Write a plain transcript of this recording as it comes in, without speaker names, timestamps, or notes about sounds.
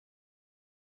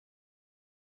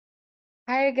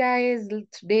Hi guys,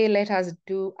 today let us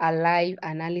do a live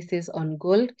analysis on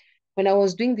gold. When I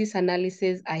was doing this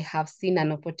analysis, I have seen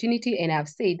an opportunity and I've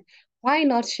said, why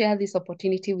not share this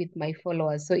opportunity with my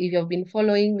followers? So if you've been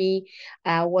following me,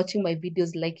 watching my videos,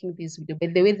 liking this video, by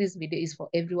the way, this video is for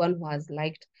everyone who has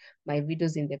liked my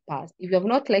videos in the past. If you have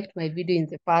not liked my video in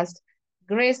the past,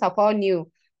 grace upon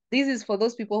you. This is for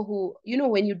those people who,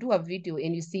 when you do a video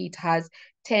and you see it has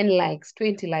 10 likes,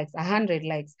 20 likes, 100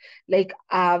 likes, there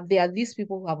are these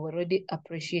people who have already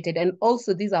appreciated, and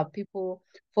also these are people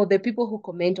for the people who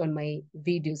comment on my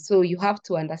videos. So you have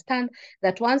to understand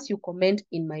that once you comment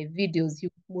in my videos, you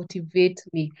motivate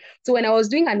me. So when I was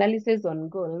doing analysis on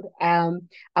gold, I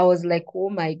was like, oh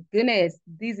my goodness,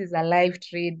 this is a live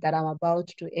trade that I'm about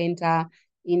to enter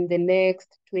in the next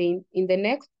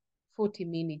 40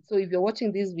 minutes. So if you're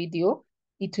watching this video,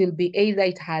 it will be either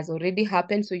it has already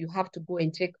happened, so you have to go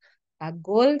and check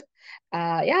gold.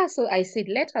 Yeah, so I said,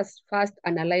 let us first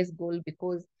analyze gold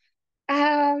because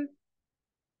um,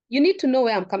 you need to know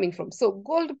where I'm coming from. So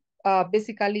gold,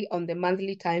 basically on the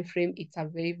monthly time frame, it's a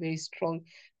very, very strong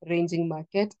ranging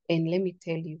market. And let me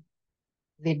tell you,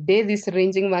 the day this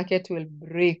ranging market will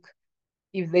break,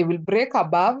 if they will break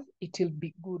above, it will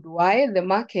be good. Why? The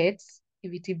markets,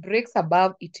 if it breaks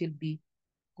above, it will be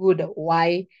good.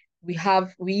 Why? We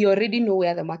already know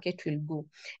where the market will go,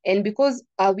 and because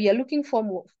we are looking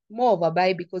for more of a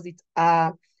buy because it's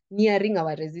nearing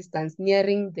our resistance,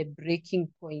 nearing the breaking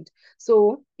point.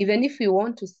 So even if we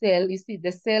want to sell, you see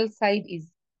the sell side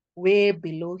is way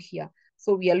below here.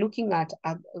 So we are looking at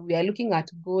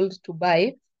gold to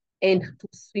buy and to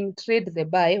swing trade the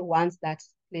buy once that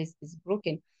place is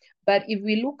broken. But if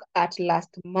we look at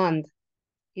last month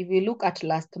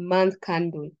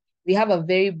candle, we have a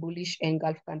very bullish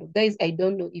engulf candle. Guys, I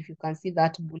don't know if you can see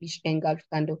that bullish engulf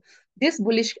candle. This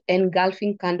bullish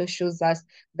engulfing candle shows us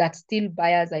that still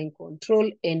buyers are in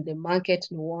control and the market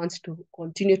wants to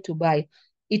continue to buy.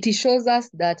 It shows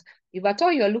us that if at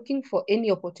all you're looking for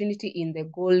any opportunity in the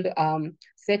gold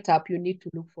setup, you need to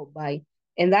look for buy.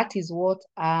 And that is what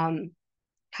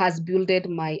has builded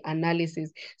my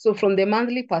analysis. So from the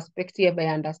monthly perspective, I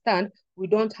understand we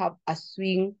don't have a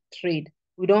swing trade.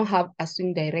 We don't have a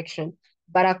swing direction.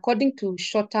 But according to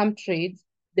short-term trades,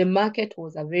 the market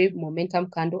was a very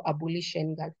momentum candle, a bullish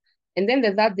engulf. And then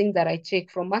the third thing that I check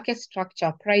from market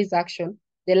structure, price action,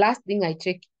 the last thing I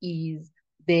check is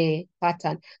the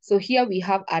pattern. So here we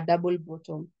have a double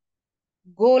bottom.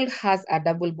 Gold has a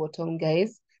double bottom,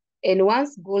 guys. And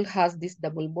once gold has this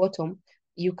double bottom,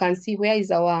 you can see where is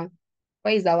our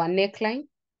neckline?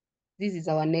 This is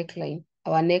our neckline.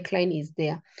 Our neckline is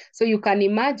there. So you can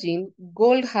imagine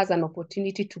gold has an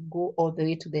opportunity to go all the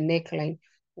way to the neckline.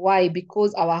 Why?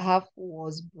 Because our half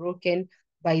was broken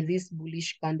by this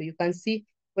bullish candle. You can see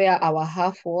where our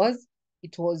half was,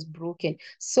 it was broken.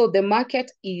 So the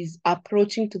market is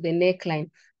approaching to the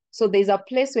neckline. So there's a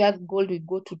place where gold will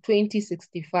go to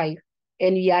 2065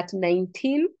 and we are at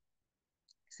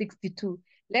 1962.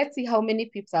 Let's see how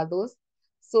many pips are those.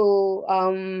 So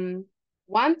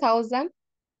 1,049,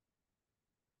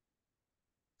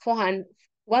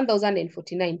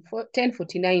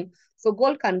 1049. So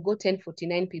gold can go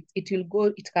 1049 pips. It can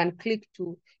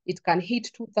it can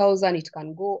hit 2,000, it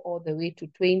can go all the way to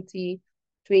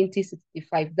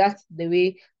 2065. That's the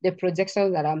way the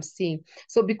projections that I'm seeing.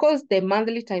 So because the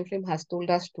monthly time frame has told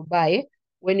us to buy,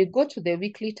 when you go to the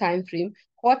weekly time frame,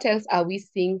 what else are we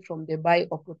seeing from the buy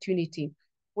opportunity?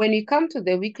 When we come to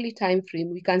the weekly time frame,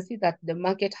 we can see that the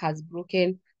market has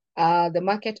broken, the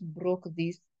market broke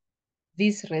this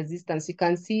resistance. You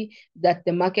can see that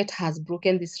the market has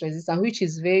broken this resistance, which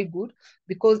is very good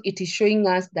because it is showing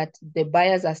us that the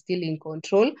buyers are still in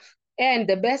control. And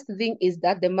the best thing is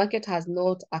that the market has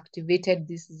not activated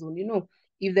this zone.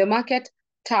 If the market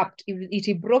if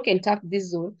it broke and tapped this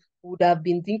zone, would have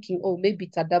been thinking, oh, maybe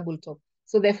it's a double top.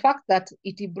 So the fact that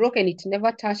it broke and it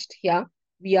never touched here,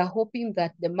 we are hoping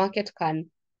that the market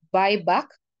can buy back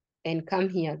and come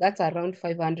here. That's around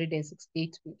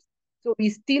 568 pips. So we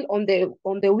still on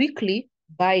the weekly,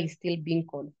 buy is still being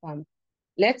confirmed.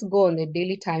 Let's go on the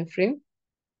daily time frame.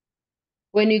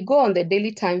 When we go on the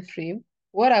daily time frame,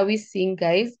 what are we seeing,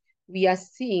 guys? We are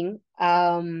seeing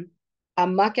a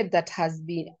market that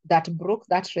broke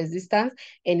that resistance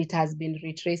and it has been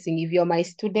retracing. If you're my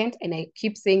student, and I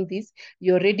keep saying this,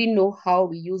 you already know how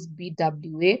we use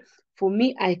BWA. For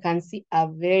me, I can see a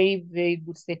very, very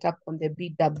good setup on the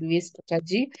BWA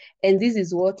strategy. And this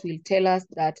is what will tell us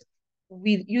that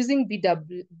with using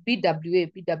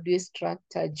BWA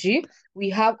strategy, we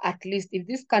have at least, if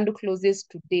this candle closes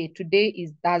today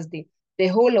is Thursday, the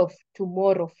whole of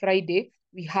tomorrow, Friday,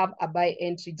 we have a buy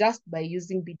entry just by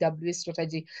using BWA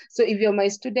strategy. So if you're my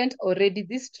student already,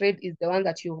 this trade is the one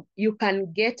that you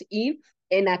can get in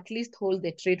and at least hold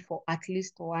the trade for at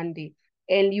least 1 day.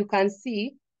 And you can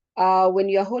see when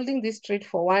you're holding this trade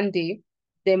for 1 day,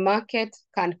 the market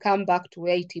can come back to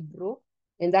where it broke,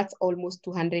 and that's almost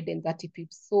 230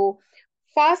 pips. So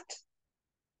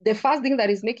the first thing that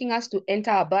is making us to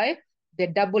enter a buy, the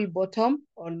double bottom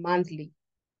on monthly.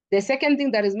 The second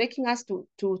thing that is making us to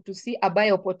see a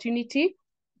buy opportunity,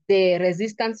 the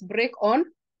resistance break on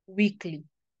weekly.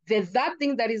 The third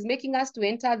thing that is making us to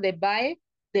enter the buy,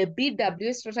 the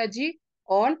BWA strategy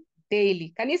on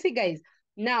daily. Can you see, guys?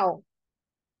 Now,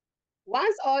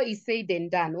 once all is said and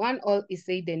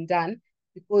done,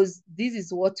 because this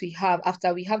is what we have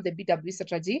after we have the BW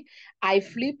strategy, I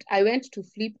went to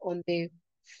flip on the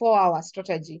 4-hour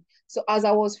strategy. So as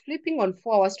I was flipping on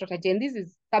 4-hour strategy, and this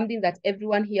is something that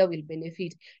everyone here will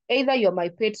benefit, either you're my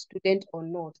paid student or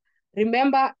not.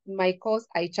 Remember, my course,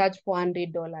 I charge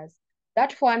 $400.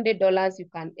 That $400, you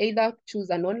can either choose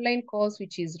an online course,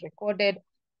 which is recorded,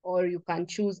 or you can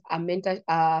choose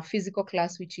a physical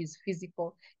class, which is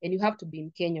physical, and you have to be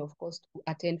in Kenya, of course, to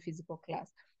attend physical class.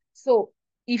 So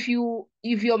if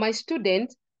you're my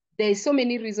student, there's so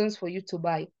many reasons for you to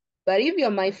buy. But if you're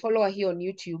my follower here on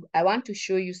YouTube, I want to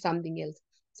show you something else.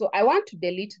 So I want to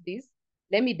delete this.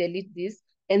 Let me delete this.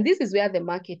 And this is where the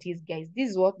market is, guys. This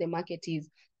is what the market is.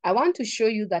 I want to show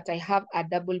you that I have a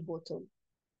double bottom.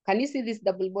 Can you see this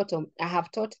double bottom? I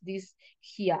have taught this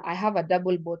here. I have a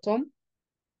double bottom.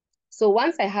 So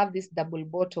once I have this double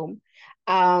bottom,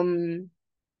 I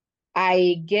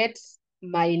get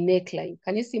my neckline.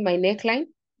 Can you see my neckline?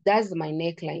 That's my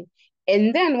neckline.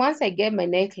 And then once I get my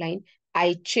neckline,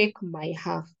 I check my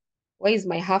half. Where is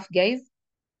my half, guys?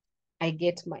 I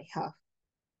get my half.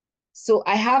 So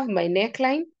I have my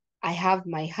neckline, I have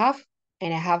my half,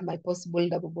 and I have my possible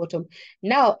double bottom.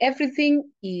 Now everything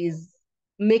is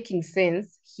making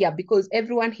sense here because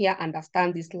everyone here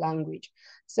understands this language.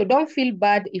 So don't feel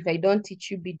bad if I don't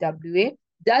teach you BWA.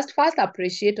 Just first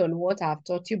appreciate on what I've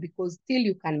taught you because still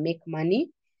you can make money.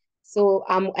 So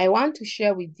I want to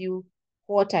share with you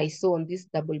what I saw on this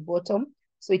double bottom.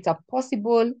 So it's a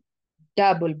possible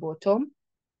double bottom.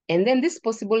 And then this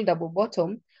possible double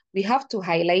bottom, we have to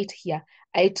highlight here.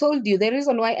 I told you the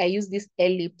reason why I use this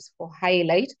ellipse for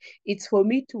highlight, it's for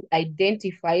me to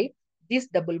identify this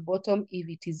double bottom if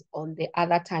it is on the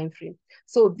other time frame.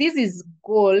 So this is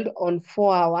gold on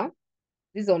 4-hour.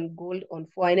 This is on gold on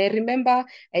 4. And I remember,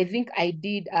 I think I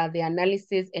did the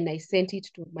analysis and I sent it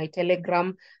to my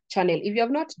Telegram channel. If you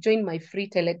have not joined my free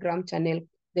Telegram channel,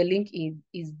 the link is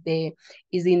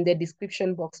in the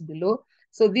description box below.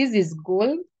 So this is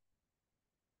gold.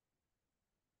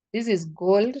 This is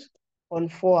gold on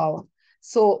 4-hour.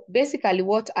 So basically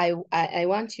what I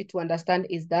want you to understand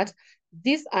is that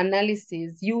this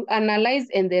analysis, you analyze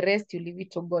and the rest you leave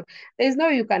it to God. There's no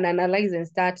you can analyze and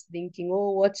start thinking,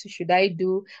 oh, what should I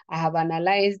do? I have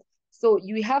analyzed. So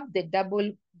we have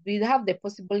the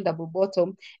possible double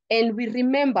bottom. And we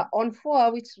remember on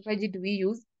 4-hour, which strategy do we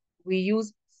use? We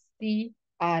use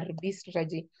CRB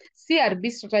strategy.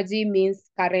 CRB strategy means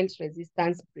current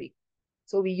resistance break.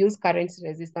 So we use current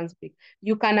resistance break.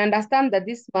 You can understand that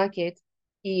this market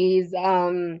is,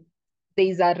 there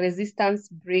is a resistance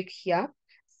break here.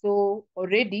 So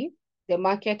already the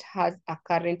market has a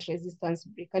current resistance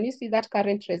break. Can you see that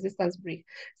current resistance break?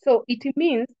 So it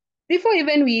means before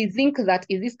even we think that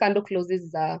if this candle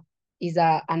closes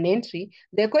an entry,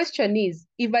 the question is,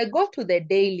 if I go to the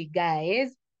daily,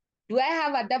 guys, do I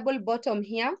have a double bottom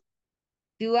here?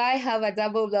 Do I have a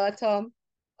double bottom?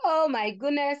 Oh my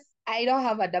goodness, I don't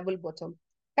have a double bottom.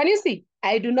 Can you see?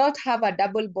 I do not have a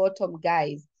double bottom,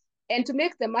 guys. And to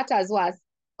make the matters worse,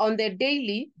 on the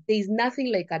daily, there is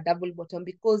nothing like a double bottom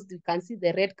because you can see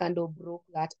the red candle broke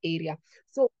that area.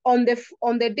 So on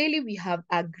the daily, we have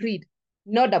agreed,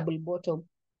 no double bottom.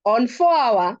 On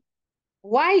 4-hour,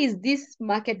 why is this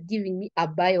market giving me a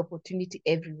buy opportunity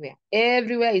everywhere?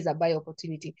 Everywhere is a buy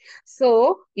opportunity.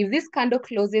 So if this candle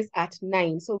closes at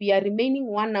 9, so we are remaining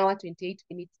 1 hour, 28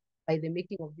 minutes by the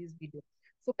making of this video.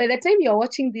 So by the time you're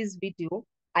watching this video,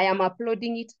 I am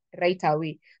uploading it right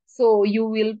away. So you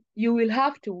will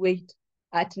have to wait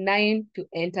at 9 to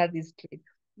enter this trade.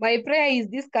 My prayer is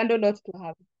this candle not to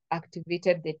have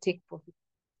activated the take profit.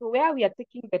 So where we are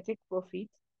taking the take profit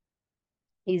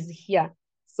is here.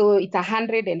 So it's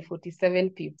 147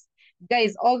 pips.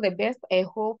 Guys, all the best. I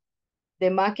hope the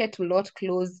market will not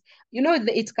close. You know,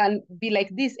 it can be like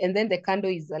this, and then the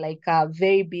candle is like a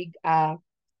very big,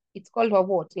 it's called a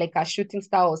what? Like a shooting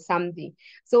star or something.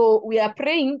 So we are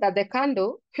praying that the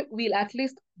candle will at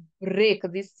least break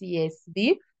this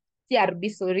CSB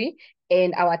CRB, sorry,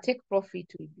 and our take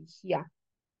profit will be here.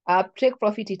 Our take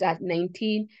profit is at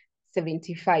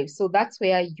 1975. So that's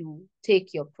where you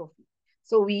take your profit.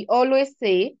 So we always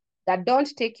say that don't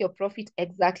take your profit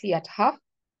exactly at half.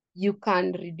 You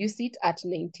can reduce it at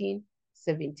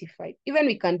 1975. Even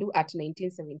we can do at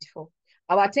 1974.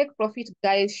 Our take profit,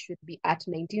 guys, should be at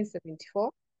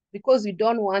 1974 because we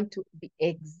don't want to be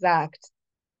exact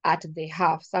at the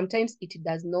half. Sometimes it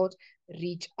does not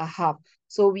reach a half.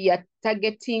 So we are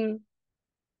targeting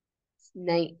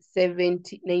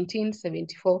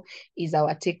 1974 is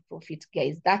our take profit,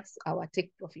 guys. That's our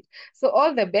take profit. So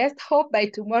all the best. Hope by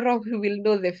tomorrow we will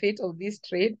know the fate of this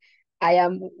trade. I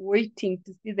am waiting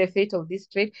to see the fate of this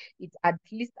trade. It's at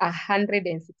least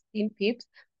 116 pips.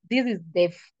 This is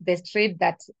the trade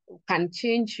that can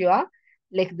change your,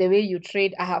 like, the way you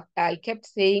trade. I kept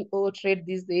saying, oh, trade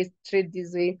this way, trade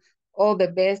this way. All the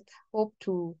best. Hope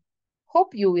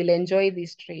you will enjoy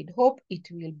this trade. Hope it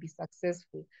will be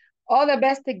successful. All the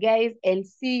best, guys, and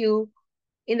see you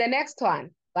in the next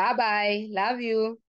one. Bye-bye. Love you.